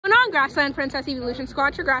am Grassland Princess Evolution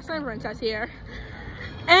Squad, your Grassland Princess here.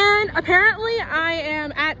 And apparently I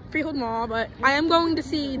am at Freehold Mall, but I am going to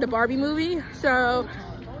see the Barbie movie. So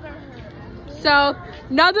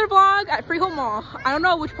another vlog at Freehold Mall. I don't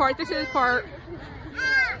know which part this is, I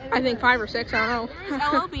think 5 or 6, I don't know.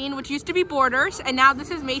 There's LL Bean, which used to be Borders, and now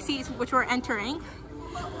this is Macy's, which we're entering.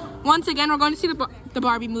 Once again, we're going to see the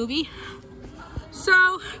Barbie movie.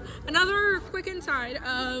 So, another quick inside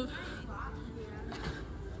of...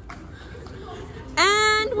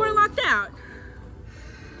 And we're locked out.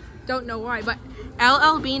 Don't know why, but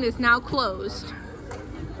LL Bean is now closed.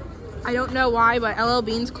 I don't know why, but LL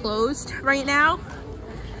Bean's closed right now.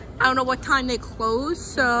 I don't know what time they close,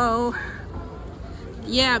 so...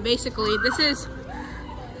 Yeah, basically, this is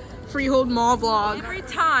Freehold Mall vlog. Every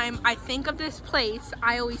time I think of this place,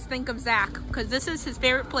 I always think of Zach, because this is his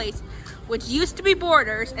favorite place, which used to be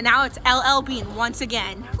Borders, and now it's LL Bean once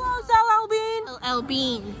again. Close LL Bean! LL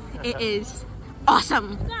Bean. It is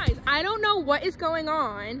awesome. Guys, I don't know what is going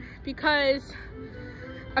on, because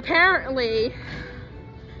apparently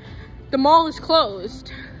the mall is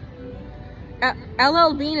closed.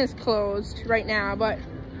 LL Bean is closed right now, but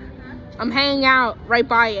I'm hanging out right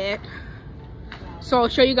by it, so I'll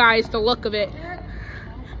show you guys the look of it.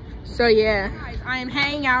 So yeah, guys, I am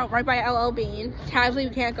hanging out right by LL Bean. Sadly,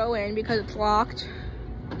 we can't go in because it's locked,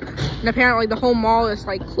 and apparently the whole mall is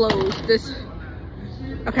like closed.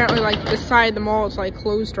 Apparently like this side of the mall is like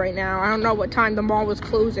closed right now. I don't know what time the mall was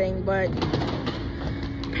closing, but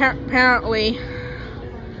apparently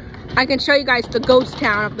I can show you guys the ghost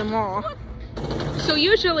town of the mall. So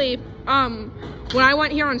usually, when I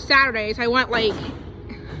went here on Saturdays, I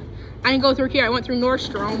didn't go through here, I went through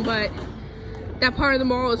Nordstrom, but that part of the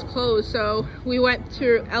mall is closed, so we went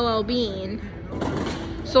to LL Bean.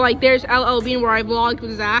 So like there's LL Bean where I vlogged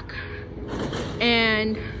with Zach,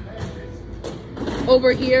 and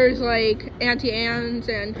over here is like Auntie Anne's,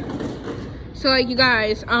 and so like you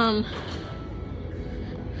guys,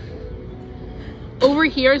 over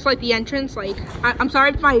here is like the entrance. Like I'm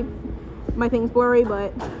sorry if my thing's blurry,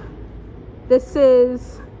 but this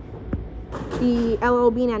is the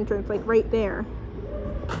LL Bean entrance, like right there.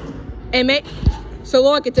 So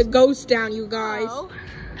look, it's a ghost town, you guys. Oh.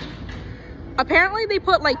 Apparently they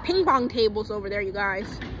put like ping pong tables over there, you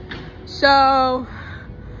guys. So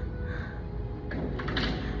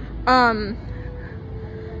I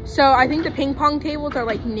think the ping pong tables are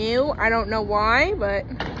like new. I don't know why, but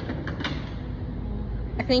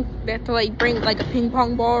I think they have to like bring like a ping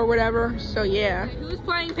pong ball or whatever. So yeah. Okay, who's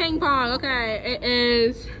playing ping pong? Okay, it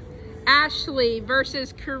is Ashley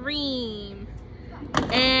versus Kareem,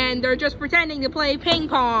 and they're just pretending to play ping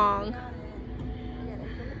pong,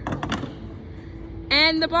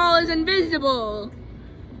 and the ball is invisible.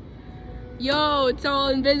 Yo, it's all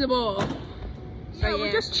invisible. So yeah,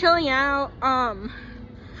 we're just chilling out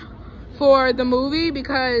for the movie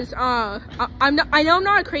because I know I'm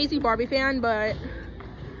not a crazy Barbie fan, but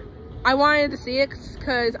I wanted to see it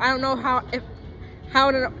because I don't know how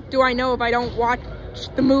do I know if I don't watch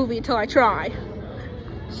the movie till I try.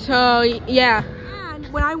 So yeah. And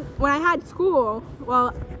when I had school,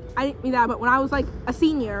 well, I didn't mean that, but when I was like a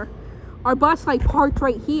senior, our bus like parked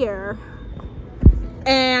right here,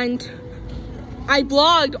 and I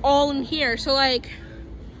vlogged all in here. So like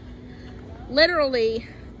literally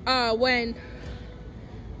when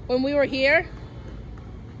we were here,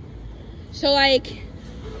 so like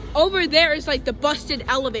over there is like the busted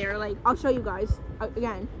elevator. Like I'll show you guys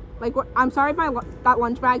again. Like I'm sorry if that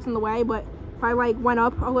lunch bag's in the way, but if I like went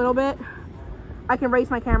up a little bit, I can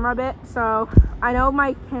raise my camera a bit. So I know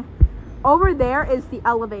over there is the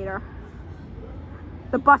elevator.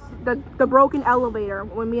 The broken elevator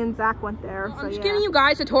when me and Zach went there. So, I'm just giving you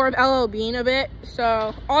guys a tour of LL Bean a bit.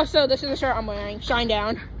 So also this is the shirt I'm wearing, Shine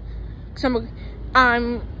Down.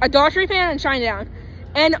 I'm a Dodgery fan and Shine Down.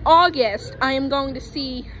 In August, I am going to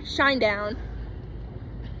see Shine Down.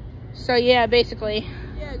 So yeah, basically.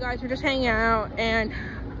 Yeah guys, we're just hanging out, and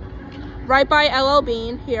right by LL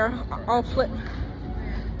Bean here, I'll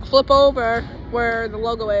flip over where the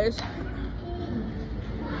logo is.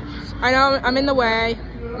 I know I'm in the way,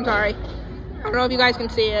 I'm sorry. I don't know if you guys can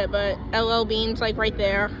see it, but LL Bean's like right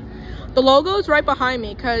there. The logo's right behind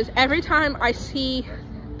me, because every time I see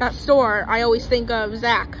that store, I always think of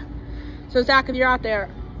Zach. So Zach, if you're out there,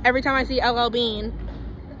 every time I see LL Bean,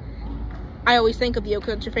 I always think of you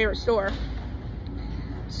because it's your favorite store.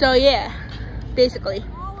 So yeah, basically.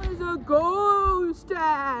 Oh, it's a ghost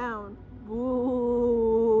town.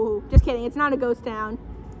 Ooh. Just kidding, it's not a ghost town.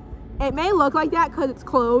 It may look like that because it's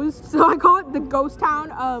closed, so I call it the ghost town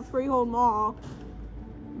of Freehold Mall.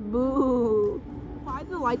 Boo. Why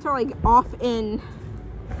the lights are like off in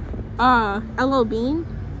LL Bean.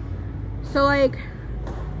 So like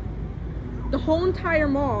the whole entire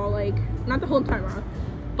mall, like not the whole entire mall,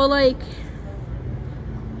 but like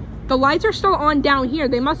the lights are still on down here.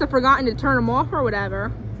 They must have forgotten to turn them off or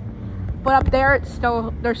whatever. But up there, it's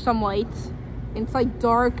still, there's some lights. It's like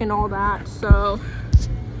dark and all that. So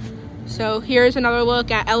here's another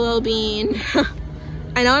look at LL Bean.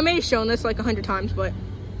 I know I may have shown this like 100 times, but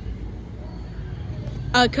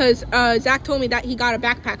cause Zach told me that he got a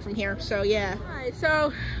backpack from here. So yeah. All right,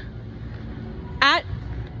 so at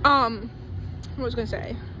what was I gonna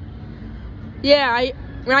say? Yeah,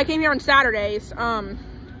 when I came here on Saturdays,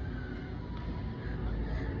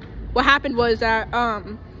 what happened was that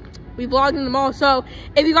we vlogged in the mall. So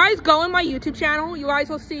if you guys go on my YouTube channel, you guys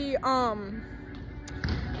will see all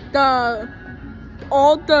the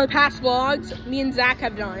past vlogs me and Zach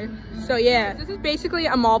have done. So yeah, this is basically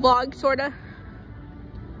a mall vlog sorta.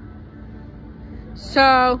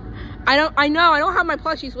 So I don't have my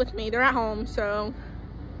plushies with me. They're at home. So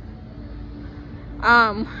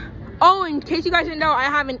oh, in case you guys didn't know, I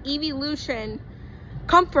have an Evolution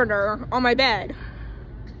comforter on my bed.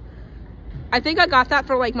 I think I got that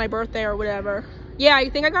for like my birthday or whatever. Yeah, I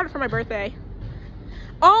think I got it for my birthday.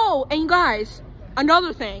 Oh, and you guys,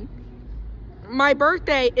 another thing. My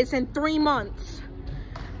birthday is in 3 months.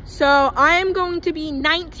 So I am going to be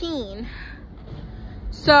 19.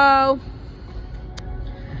 So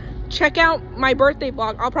check out my birthday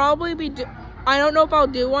vlog. I'll probably be, I don't know if I'll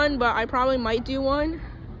do one, but I probably might do one.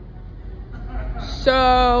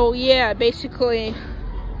 So yeah, basically.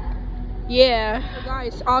 Yeah, so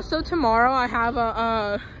guys, also tomorrow I have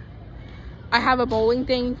a bowling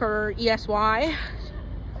thing for ESY.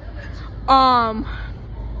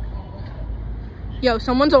 Yo,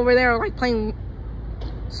 someone's over there like playing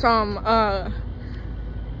some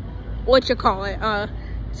what you call it?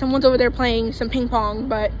 Someone's over there playing some ping pong,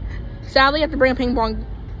 but sadly you have to bring a ping pong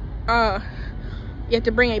you have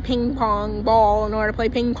to bring a ping pong ball in order to play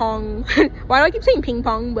ping pong. Why do I keep saying ping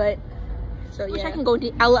pong? But so yeah, I can go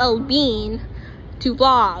to LL Bean to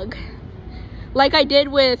vlog like I did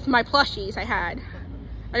with my plushies I had.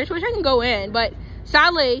 I just wish I can go in, but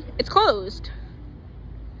sadly it's closed.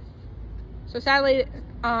 So sadly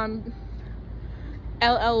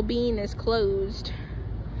LL Bean is closed.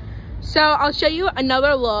 So I'll show you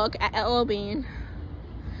another look at LL Bean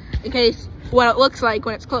in case what it looks like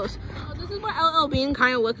when it's closed. So this is what LL Bean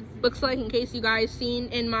kind of looks like in case you guys seen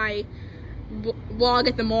in my vlog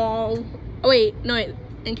at the mall. Oh wait, no wait,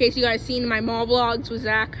 in case you guys seen my mall vlogs with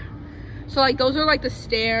Zach. So like those are like the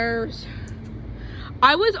stairs.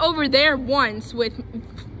 I was over there once with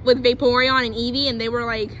Vaporeon and Eevee, and they were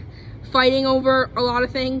like fighting over a lot of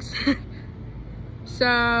things.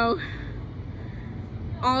 So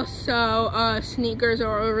also sneakers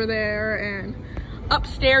are over there, and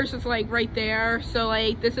upstairs is like right there. So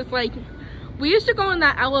like this is like, we used to go in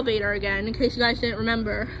that elevator again in case you guys didn't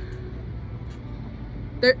remember.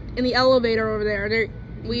 They're in the elevator over there.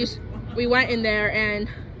 We went in there and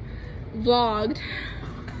vlogged.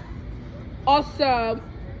 Also,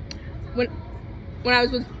 when I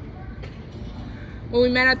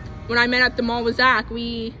met at the mall with Zach,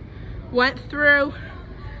 we went through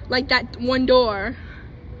like that one door,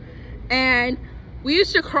 and we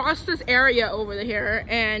used to cross this area over here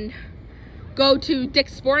and go to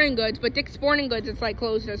Dick's Sporting Goods, but Dick's Sporting Goods is like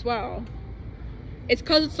closed as well. It's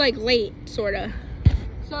cause it's like late, sorta.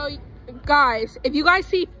 So guys, if you guys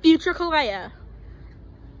see future Kalea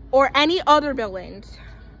or any other villains,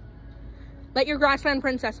 let your grassland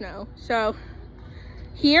princess know. So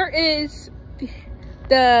here is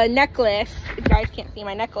the necklace. If you guys can't see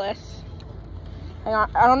my necklace, hang on,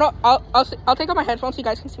 I don't know. I'll take off my headphones so you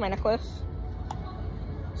guys can see my necklace.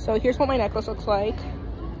 So here's what my necklace looks like.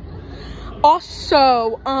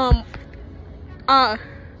 Also, I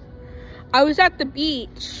was at the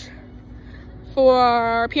beach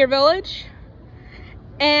for Pier Village,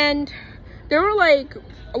 and there were like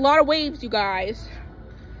a lot of waves, you guys.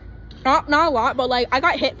 Not a lot, but like I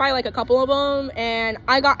got hit by like a couple of them, and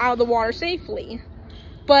I got out of the water safely.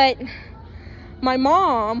 But my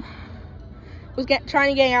mom was trying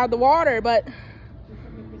to get out of the water, but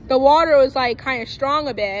the water was like kind of strong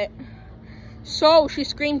a bit, so she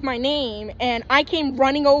screamed my name, and I came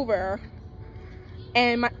running over,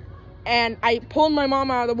 and I pulled my mom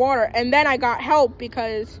out of the water, and then I got help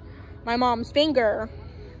because my mom's finger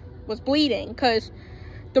was bleeding because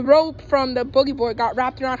the rope from the boogie board got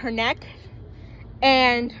wrapped around her neck,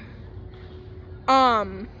 and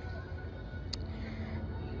my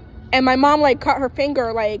mom like cut her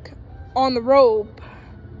finger like on the rope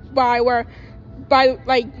by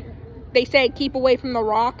like they say keep away from the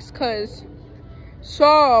rocks because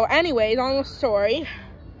So, anyways, on the story,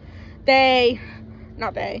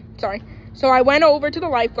 So I went over to the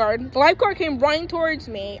lifeguard. The lifeguard came running towards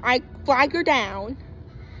me. I flagged her down.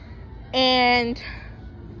 And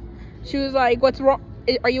she was like, what's wrong?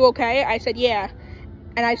 Are you okay? I said, yeah.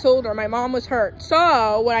 And I told her my mom was hurt.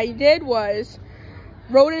 So what I did was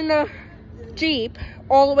rode in a Jeep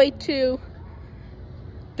all the way to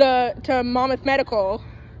Monmouth Medical.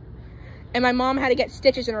 And my mom had to get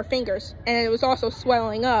stitches in her fingers. And it was also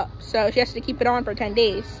swelling up. So she has to keep it on for 10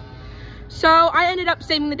 days. So I ended up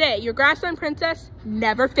saving the day. Your grassland princess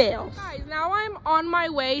never fails. Guys, now I'm on my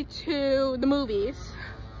way to the movies.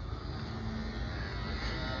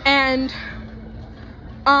 And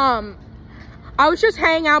I was just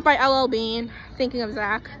hanging out by LL Bean, thinking of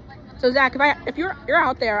Zach. So Zach, if you're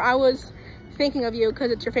out there, I was thinking of you because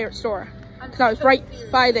it's your favorite store. Because I was right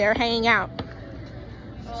by there hanging out.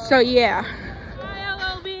 So yeah. Bye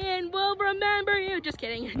LL Bean, we'll remember you. Just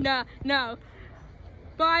kidding. No.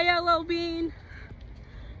 Bye LL Bean.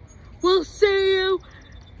 We'll see you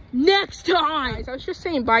next time. Guys, I was just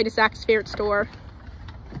saying bye to Zach's favorite store.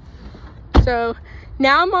 So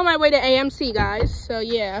now I'm on my way to AMC, guys. So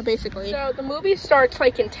yeah, basically. So the movie starts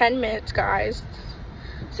like in 10 minutes, guys.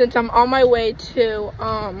 Since I'm on my way to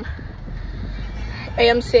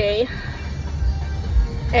AMC.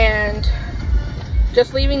 And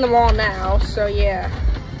just leaving the mall now, so yeah.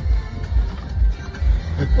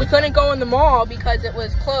 We couldn't go in the mall because it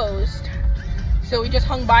was closed. So we just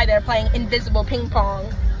hung by there playing invisible ping pong.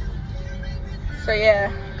 So yeah.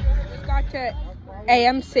 We got to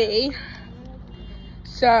AMC.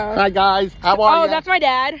 So hi guys, how are you? Oh, that's my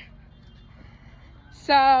dad.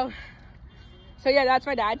 So yeah, that's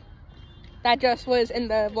my dad. That just was in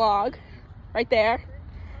the vlog. Right there.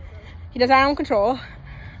 He does that on control.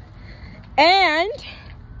 And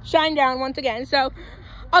shine down once again. So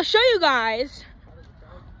I'll show you guys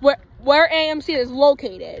where AMC is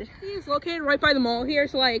located. It's located right by the mall here.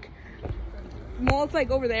 So like the mall's like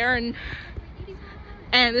over there, and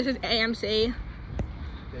this is AMC.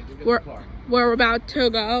 We're about to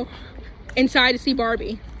go inside to see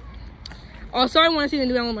Barbie. Also, I want to see the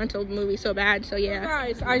new Elemental movie so bad, so yeah.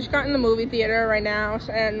 Guys, I just got in the movie theater right now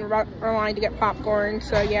and we're lined to get popcorn,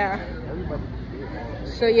 so yeah.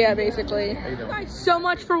 So yeah, basically. Thank you guys so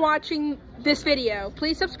much for watching this video.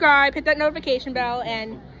 Please subscribe, hit that notification bell,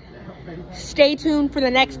 and stay tuned for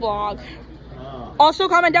the next vlog. Also,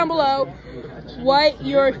 comment down below what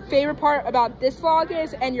your favorite part about this vlog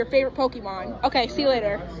is and your favorite Pokemon. Okay, see you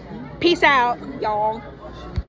later. Peace out, y'all.